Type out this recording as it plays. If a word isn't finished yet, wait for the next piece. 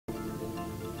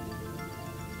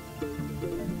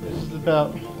is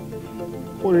about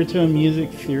quarter-tone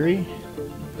music theory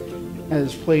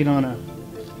as played on a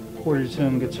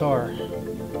quarter-tone guitar.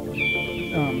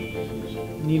 You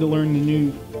need to learn the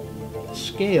new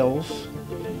scales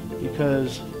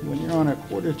because when you're on a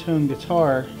quarter-tone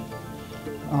guitar,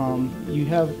 you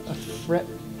have a fret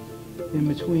in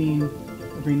between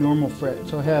every normal fret.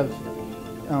 So I have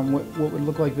what would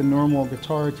look like the normal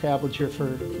guitar tablature for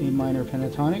A minor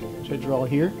pentatonic, which I draw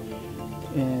here,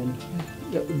 and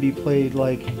that would be played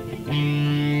like.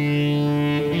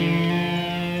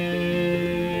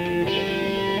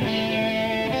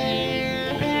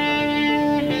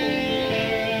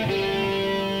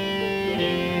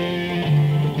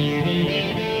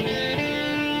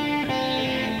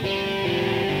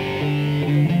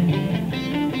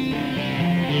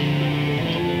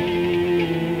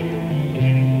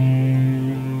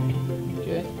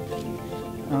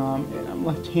 And I'm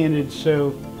left-handed,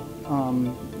 so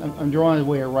I'm drawing the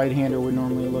way a right-hander would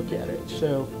normally look at it.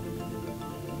 So,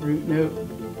 root note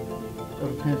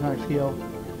of a pentatonic scale,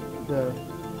 the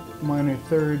minor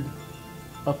third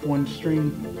up one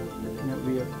string, and it would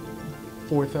be a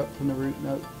fourth up from the root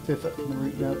note, fifth up from the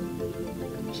root note,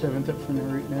 seventh up from the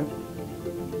root note,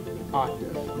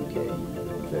 octave. Okay.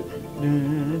 So,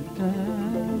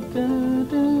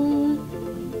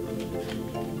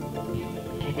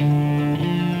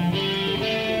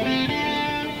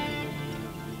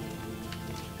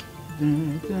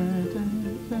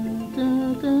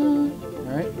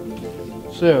 Alright,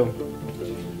 so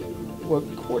what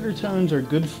quarter tones are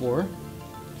good for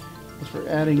is for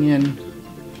adding in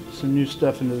some new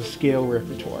stuff into the scale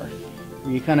repertoire.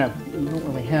 Where you don't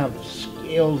really have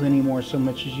scales anymore so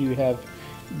much as you have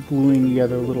gluing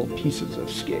together little pieces of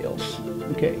scales.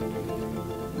 Okay,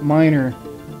 minor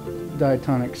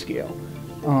diatonic scale.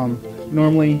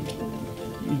 Normally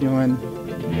you're doing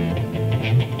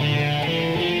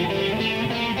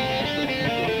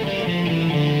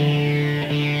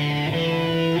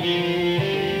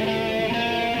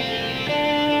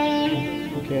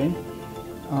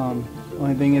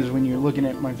only thing is when you're looking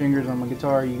at my fingers on my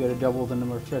guitar, you got to double the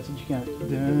number of frets that you can.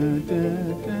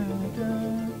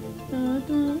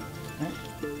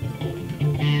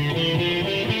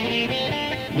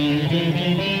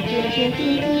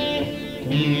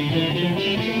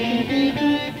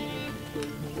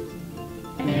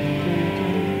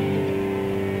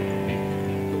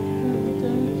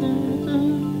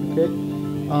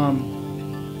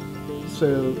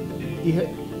 So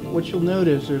what you'll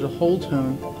notice, there's a whole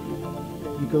tone.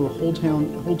 You go a whole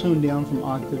tone down from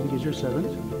octave to get your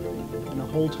seventh, and a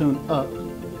whole tone up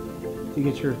to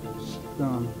get your,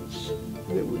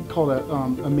 they would call that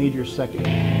a major second,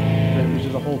 right, which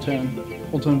is a whole tone.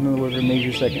 Whole tone, in other words, a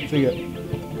major second. So you got.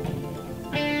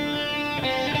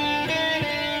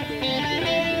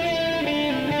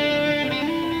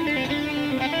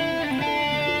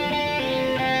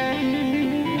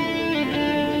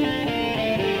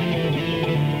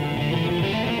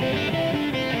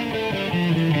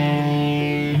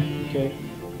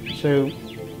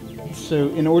 So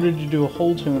in order to do a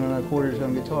whole tone on a quarter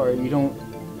tone guitar, you don't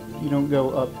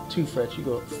go up 2 frets, you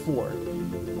go up 4.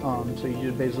 So you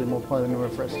just basically multiply the number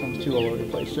of frets times 2 all over the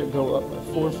place. So go up by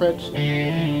 4 frets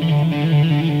in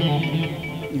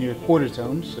your quarter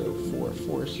tone. So 4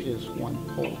 fourths is 1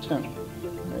 whole tone,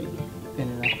 right?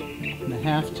 And in a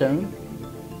half tone,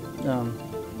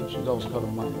 which is also called a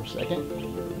minor second,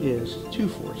 is 2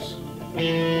 fourths. So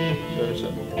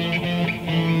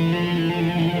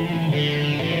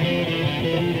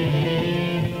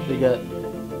you got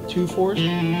 2 fourths that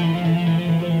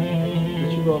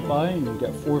you go up by, and you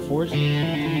got 4 fourths, and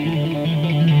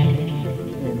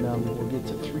we'll get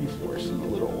to 3 fourths in a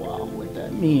little while. What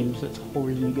that means, that's the whole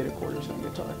reason you get a quarter tone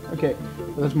guitar. Okay,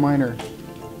 so that's minor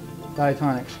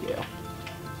diatonic scale.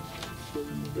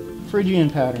 Phrygian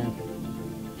pattern.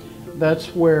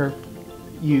 That's where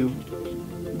you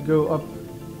go up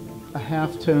a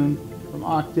half tone from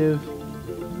octave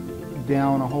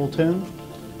down a whole tone,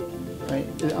 right?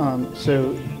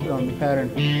 So the pattern.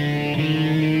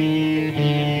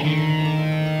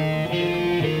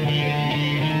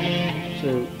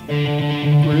 So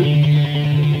root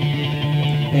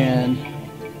and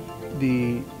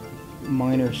the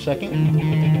minor second,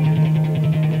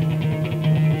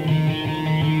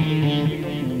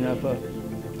 and up a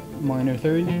minor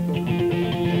third.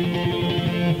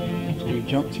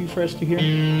 Jump 2 frets to here,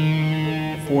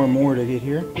 4 more to get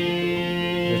here.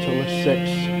 That's a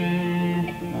 6.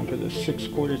 For the 6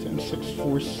 quarter tone, 6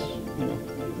 fourths,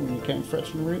 when you count frets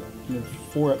from the root, and then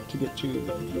 4 up to get to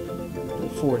the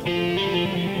 4th,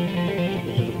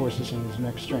 which is of course the same as the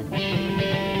next string.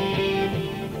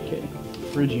 Okay,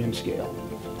 Phrygian scale.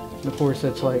 And of course,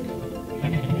 that's like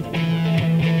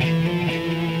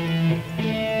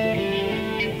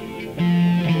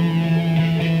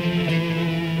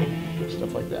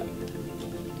stuff like that.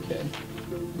 Okay.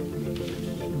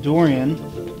 Dorian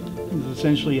is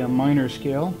essentially a minor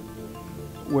scale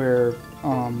where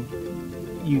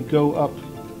you go up.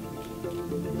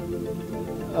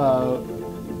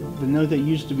 The note that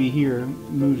used to be here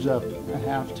moves up a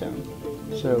half tone.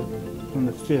 So from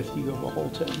the fifth, you go a whole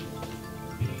tone.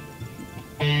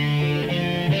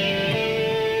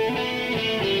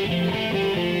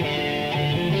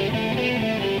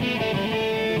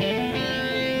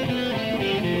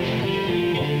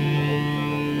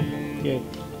 Okay,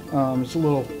 it's a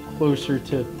little closer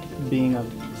to being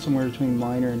somewhere between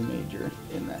minor and major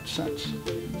in that sense.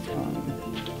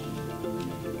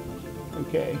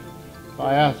 Okay,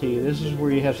 Biathi, this is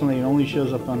where you have something that only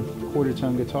shows up on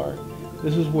quarter-tone guitar.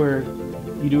 This is where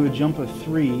you do a jump of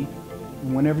 3,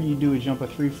 and whenever you do a jump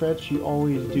of 3 frets, you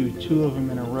always do 2 of them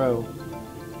in a row,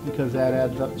 because that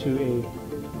adds up to a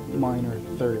minor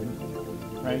third,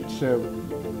 right? So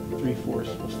 3/4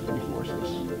 plus 3/4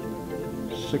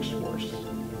 is 6/4,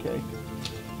 okay?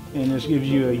 And this gives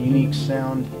you a unique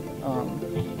sound,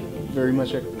 very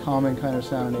much a common kind of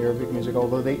sound in Arabic music,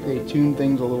 although they tune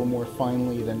things a little more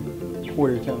finely than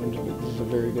quarter tones, but this is a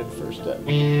very good first step.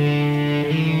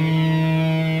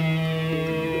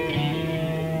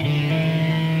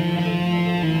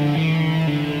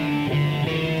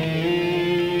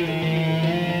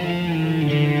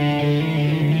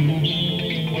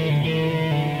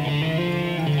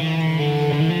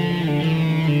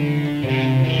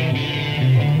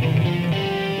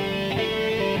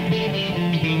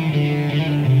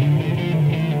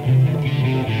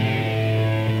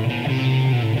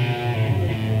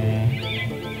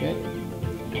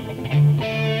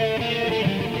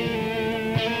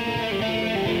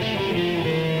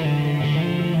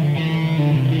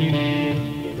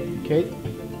 Okay,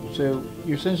 so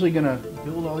you're essentially going to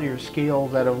build all your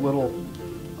scales out of little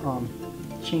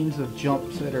chains of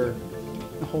jumps that are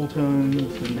whole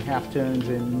tones and half tones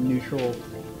and neutral.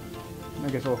 I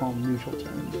guess I'll call them neutral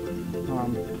tones.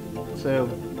 So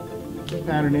the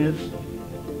pattern is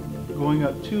going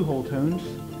up 2 whole tones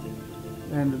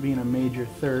and being a major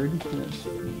third.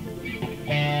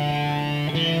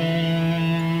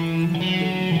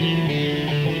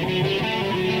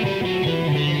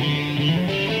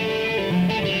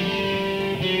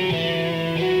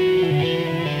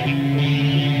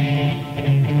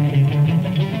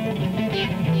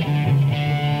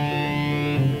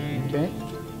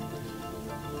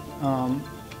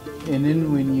 And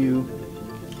then when you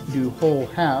do whole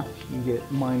half, you get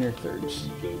minor thirds.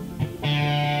 You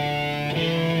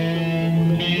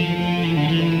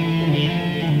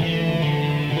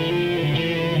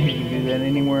can do that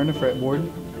anywhere on the fretboard.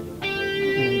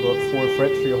 And go up 4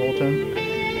 frets for your whole tone,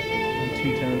 and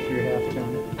 2 tones for your half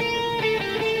tone.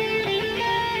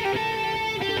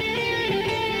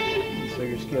 And so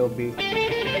your scale will be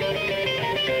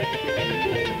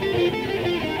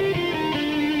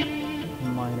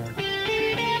minor.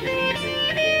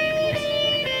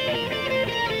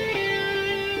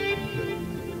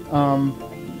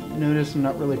 Notice I'm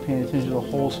not really paying attention to the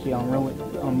whole scale.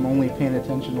 I'm only paying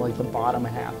attention to like the bottom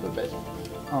half of it,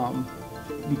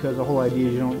 because the whole idea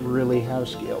is you don't really have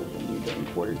scales when you're doing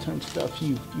quarter tone stuff.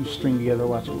 You string together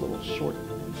lots of little short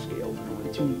scales,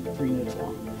 only 2-3 notes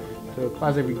long. So a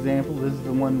classic example, this is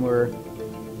the one where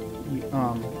you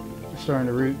start on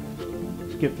the root,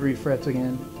 skip 3 frets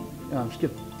again,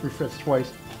 skip 3 frets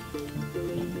twice.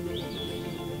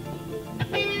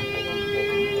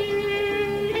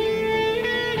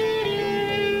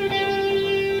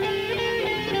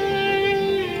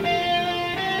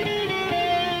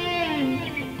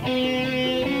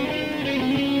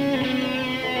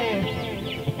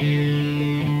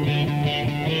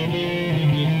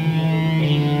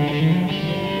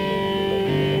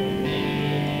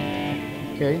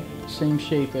 Okay, same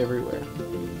shape everywhere.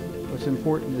 What's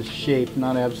important is shape,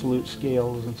 not absolute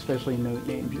scales, and especially note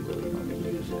names. You really don't need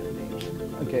to use note names.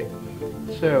 Okay,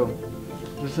 so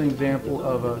this is an example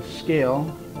of a scale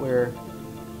where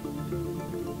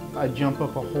I jump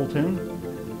up a whole tone,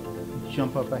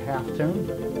 jump up a half tone,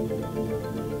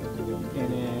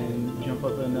 and then jump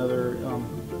up another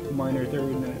minor third,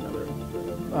 and then another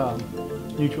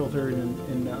neutral third,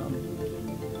 and yeah,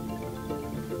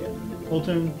 whole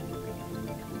tone,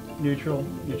 neutral,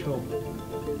 neutral.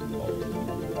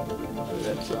 So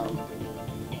that's and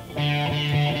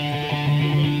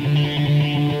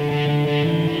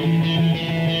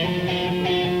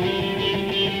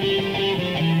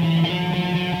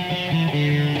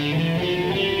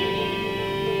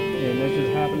that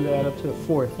just happened to to a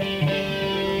fourth.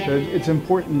 So it's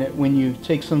important that when you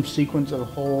take some sequence of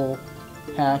whole,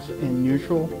 half, and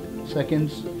neutral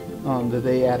seconds, that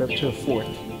they add up to a fourth.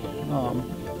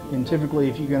 And typically,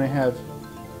 if you're going to have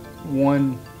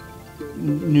one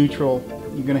neutral,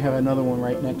 you're going to have another one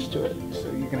right next to it.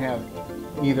 So you can have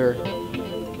either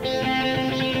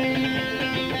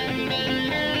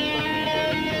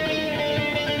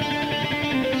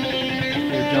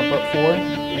jump up 4,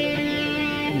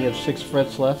 and you have 6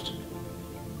 frets left,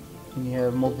 and you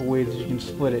have multiple ways that you can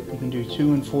split it. You can do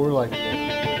 2 and 4 like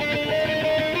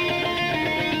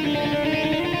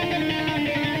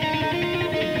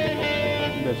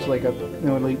that's like a, it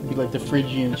would be like the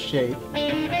Phrygian shape.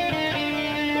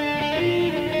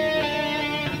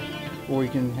 Or you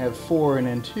can have 4 and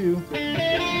then 2.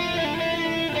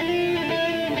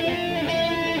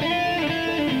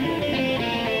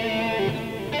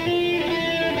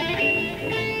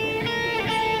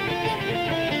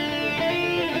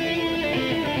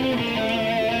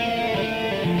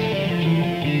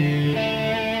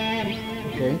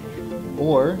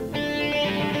 Or you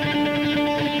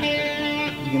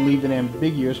can leave it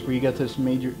ambiguous where you got this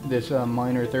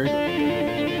minor third.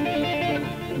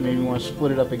 And maybe you want to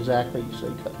split it up exactly, so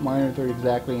you cut minor third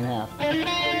exactly in half.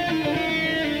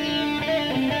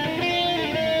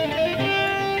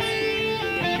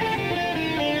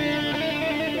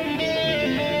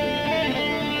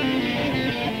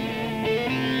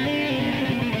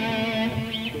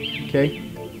 Okay,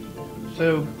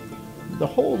 so the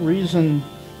whole reason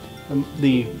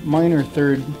the minor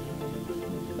third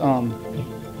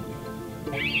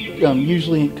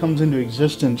usually comes into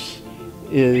existence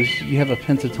is you have a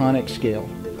pentatonic scale.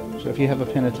 So if you have a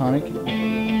pentatonic,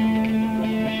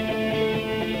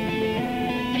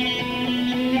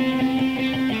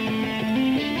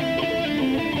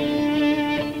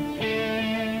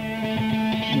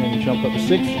 and then you jump up a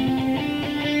sixth.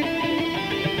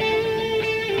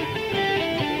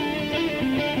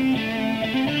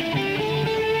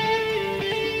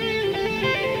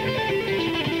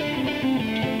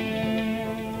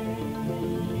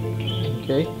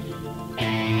 Okay,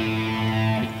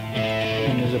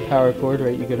 and there's a power chord,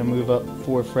 right? You got to move up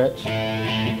 4 frets. So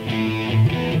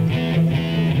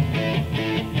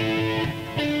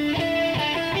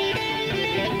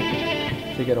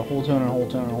you got a whole tone and a whole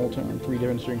tone and a whole tone on 3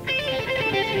 different strings.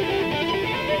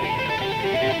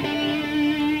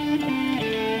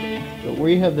 But where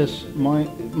you have this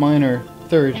minor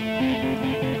third,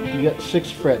 you got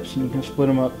 6 frets, and you can split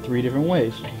them up 3 different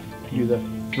ways. You do the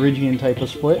Phrygian type of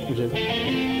split, which is,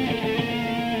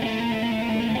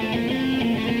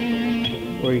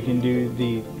 or you can do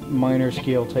the minor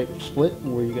scale type of split,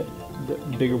 where you get the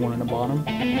bigger one on the bottom.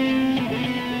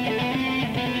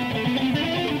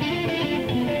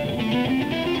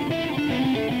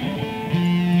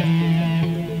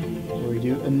 Or you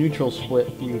do a neutral split,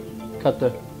 where you cut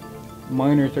the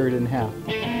minor third in half.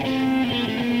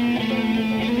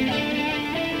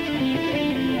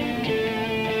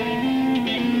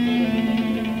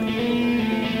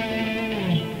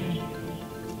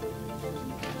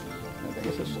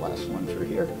 Last one for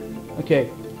here. Okay,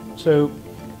 so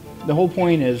the whole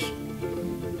point is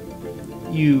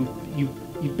you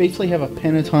basically have a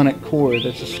pentatonic chord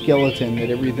that's a skeleton that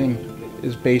everything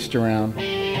is based around.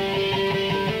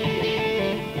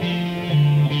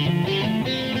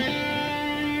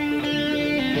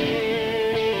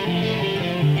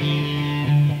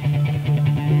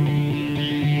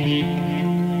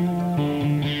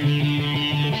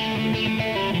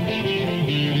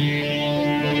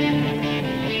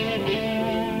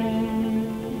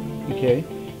 Okay,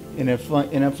 and if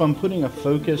I'm putting a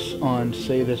focus on,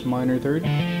 say, this minor third,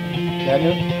 that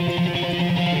note,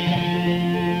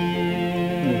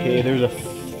 okay, there's a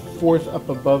fourth up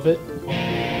above it, which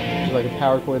is like a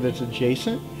power chord that's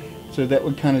adjacent, so that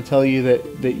would kind of tell you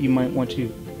that you might want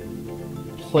to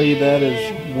play that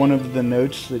as one of the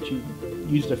notes that you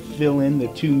use to fill in the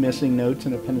 2 missing notes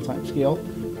in a pentatonic scale,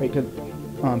 right? Because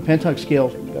pentatonic scale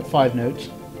got 5 notes,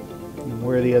 and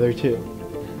where are the other 2?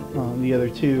 The other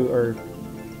 2 are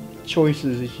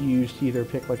choices that you use to either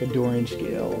pick like a Dorian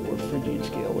scale or Phrygian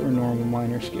scale or a normal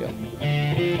minor scale.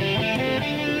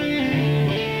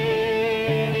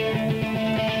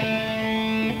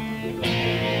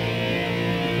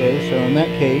 Okay, so in that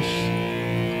case,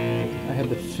 I have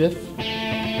the 5th.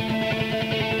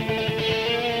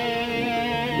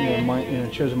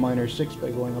 It shows a minor 6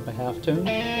 by going up a half tone.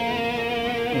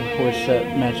 And of course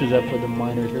that matches up with the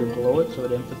minor third below it, so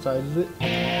it emphasizes it.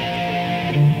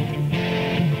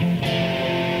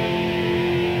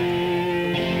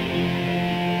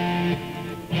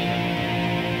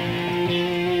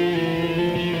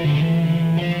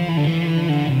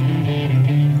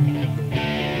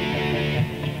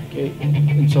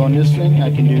 So on this thing,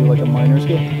 I can do like a minor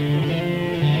scale.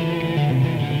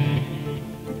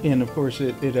 And of course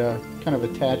it kind of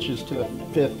attaches to the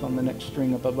 5th on the next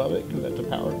string up above it, because that's a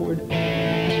power chord. So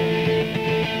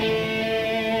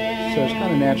it's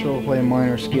kind of natural to play a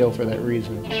minor scale for that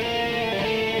reason.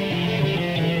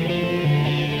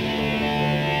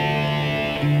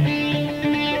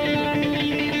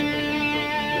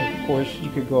 Of course,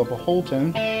 you could go up a whole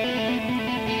tone.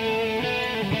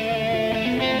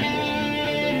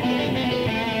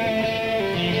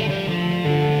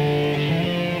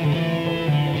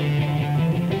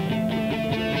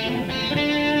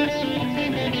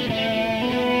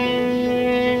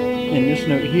 And this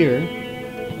note here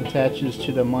attaches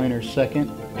to the minor 2nd.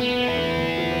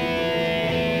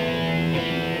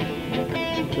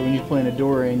 So when you play in a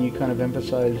Dorian, you kind of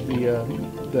emphasize this note.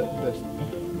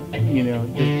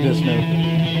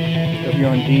 If you're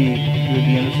on D, you would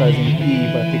be emphasizing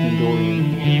E by picking Dorian.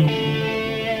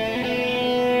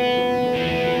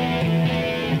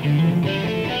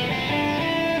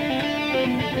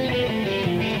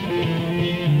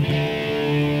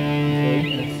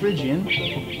 Okay, and a Phrygian.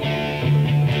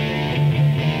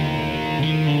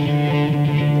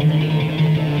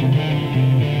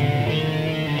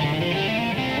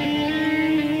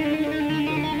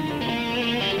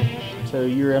 So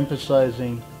you're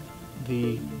emphasizing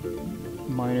the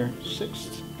minor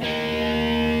 6th.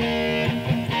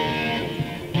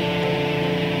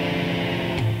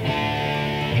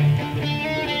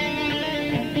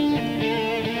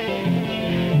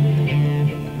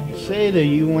 Say that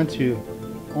you want to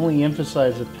only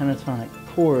emphasize the pentatonic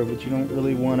chord, but you don't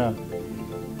really want to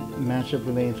match up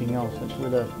with anything else. That's where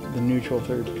the neutral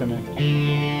thirds come in.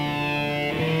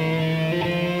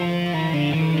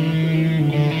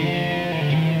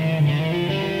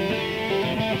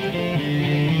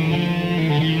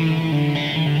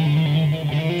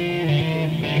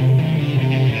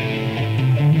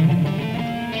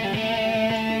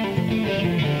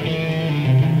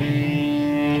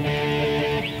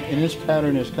 And this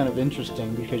pattern is kind of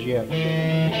interesting because you have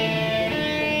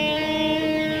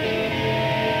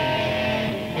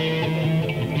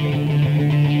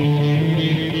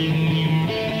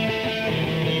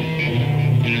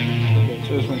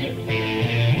so this one here.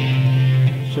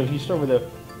 So if you start with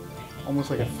almost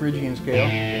like a Phrygian scale,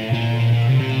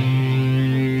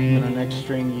 and on the next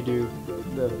string you do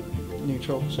the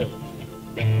neutral, so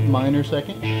minor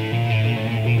 2nd.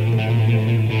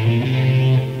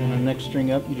 Next string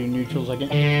up, you do neutral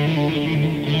 2nd, and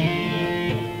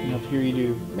up here you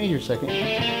do major 2nd.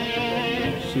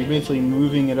 So you're basically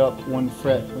moving it up 1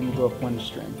 fret when you go up 1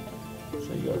 string.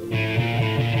 So you go.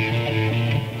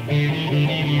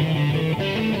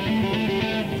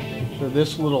 So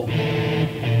this little,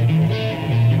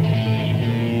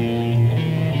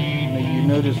 you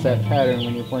notice that pattern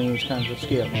when you're playing these kinds of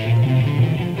scales.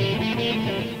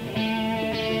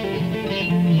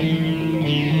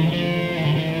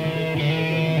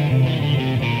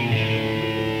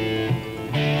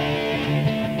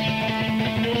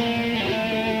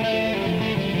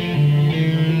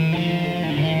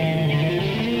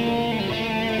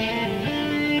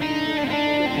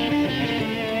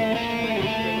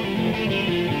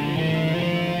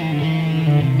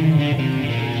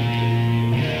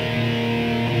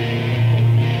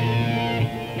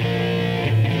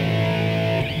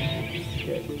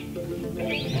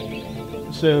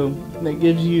 So that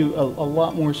gives you a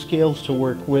lot more scales to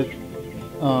work with.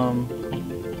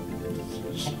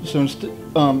 So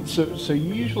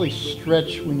you usually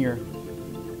stretch when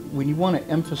you want to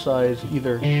emphasize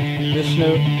either this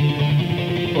note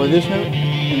or this note,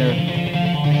 and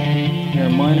they're a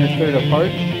minor 3rd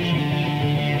apart.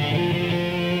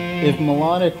 If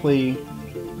melodically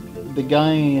the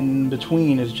guy in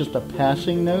between is just a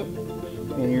passing note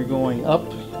and you're going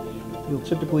up, you'll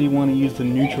typically want to use the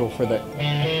neutral for that.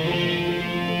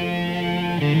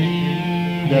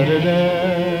 Da, da, da, da,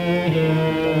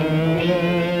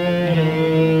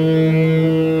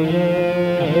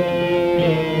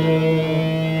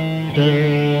 da,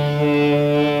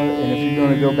 and if you're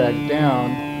going to go back down,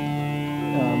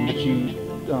 but you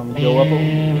go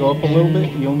up a little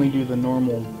bit, you only do the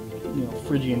normal,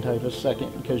 Phrygian type of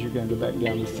 2nd, because you're going to go back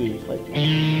down to C.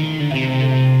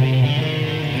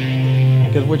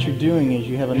 Because what you're doing is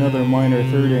you have another minor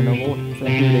 3rd interval from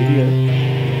here to here.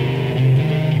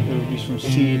 It would be from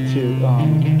C to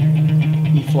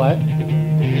E flat.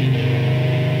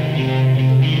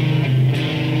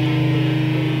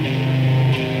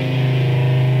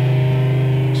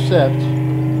 Except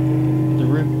the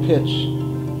root pitch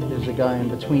is the guy in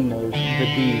between those, the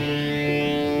D.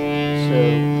 So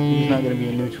he's not going to be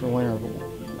a neutral interval.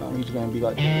 He's going to be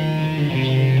like...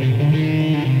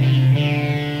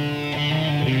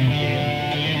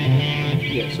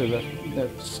 Yeah, so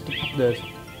that's the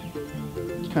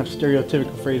kind of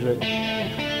stereotypical phrase, right?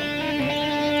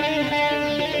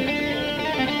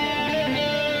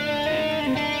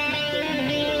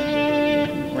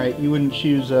 Right, you wouldn't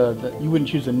choose a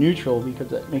neutral because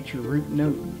that makes your root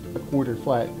note a quarter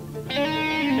flat.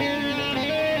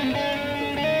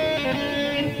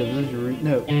 Because this is your root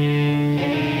note. And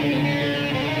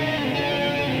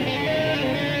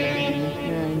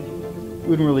you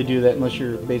wouldn't really do that unless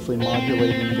you're basically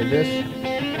modulating into this.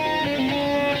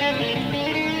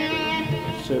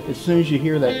 So as soon as you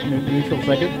hear that neutral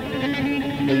second,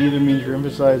 that either means you're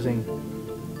emphasizing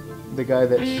the guy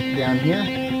that's down here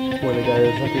or the guy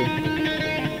that's up here.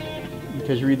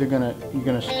 Because you're either gonna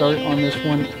start on this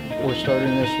one or start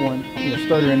in this one. You know,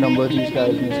 start or end on both these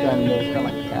guys, and this guy in the middle is kind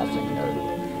of like a passing note.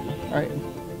 All right.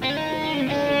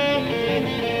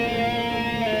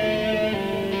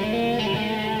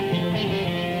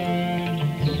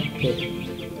 Okay.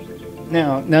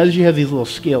 Now that you have these little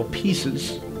scale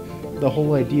pieces, the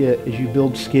whole idea is you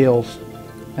build scales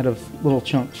out of little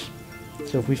chunks.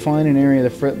 So if we find an area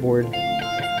of the fretboard,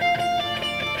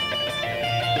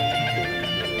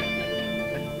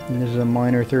 and this is a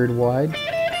minor third wide,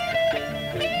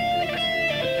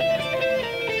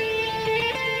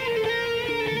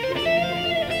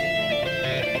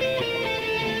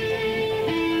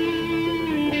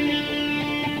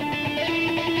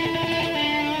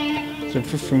 so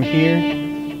from here,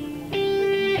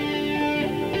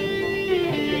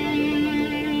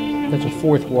 that's a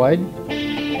fourth wide.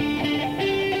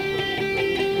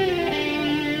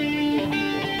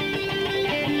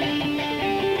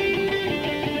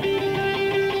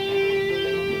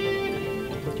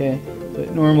 Okay,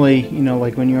 but normally, you know,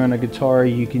 like when you're on a guitar,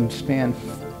 you can span,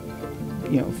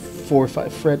 you know, 4 or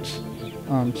 5 frets.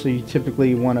 So you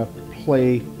typically want to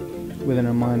play within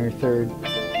a minor third.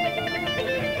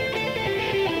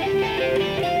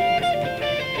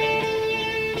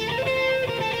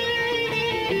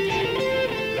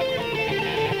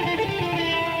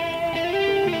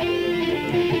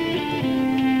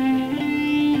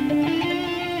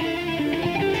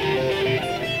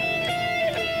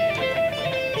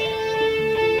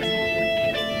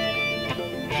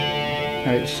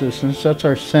 Alright, so since that's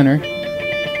our center,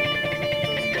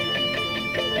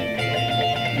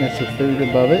 that's a third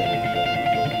above it,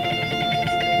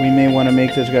 we may want to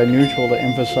make this guy neutral to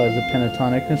emphasize the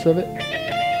pentatonicness of it.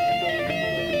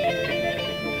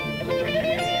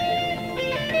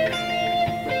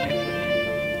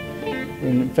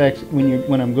 And in fact,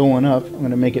 when I'm going up, I'm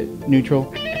going to make it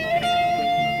neutral,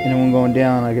 and then when I'm going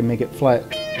down, I can make it flat,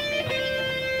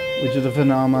 which is a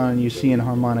phenomenon you see in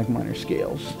harmonic minor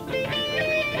scales.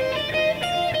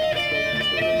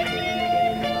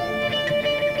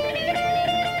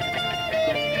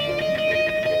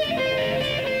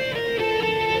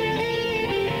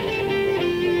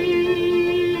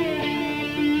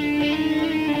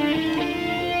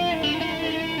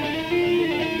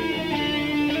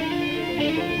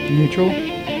 Neutral,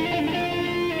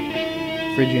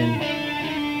 Phrygian,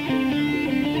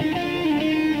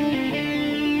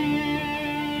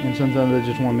 and sometimes I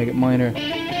just want to make it minor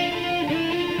because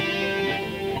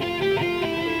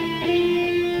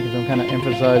I'm kind of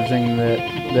emphasizing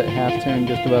that half tone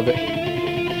just above it.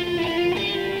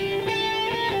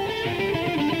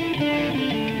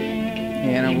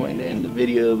 And I'm going to end the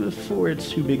video before it's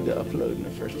too big to upload in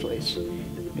the first place.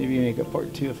 Maybe make a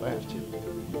part 2 if I have to.